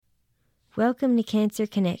Welcome to Cancer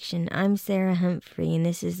Connection. I'm Sarah Humphrey, and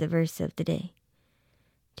this is the verse of the day.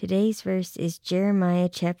 Today's verse is Jeremiah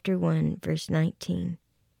chapter 1, verse 19.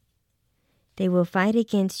 They will fight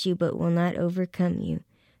against you, but will not overcome you,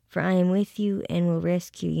 for I am with you and will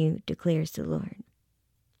rescue you, declares the Lord.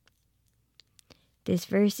 This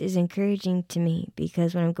verse is encouraging to me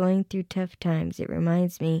because when I'm going through tough times, it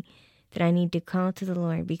reminds me that I need to call to the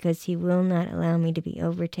Lord because He will not allow me to be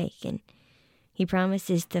overtaken. He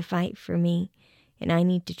promises to fight for me, and I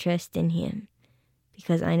need to trust in Him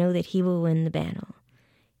because I know that He will win the battle.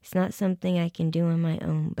 It's not something I can do on my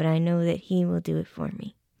own, but I know that He will do it for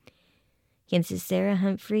me. Again, this is Sarah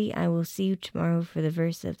Humphrey. I will see you tomorrow for the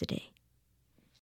verse of the day.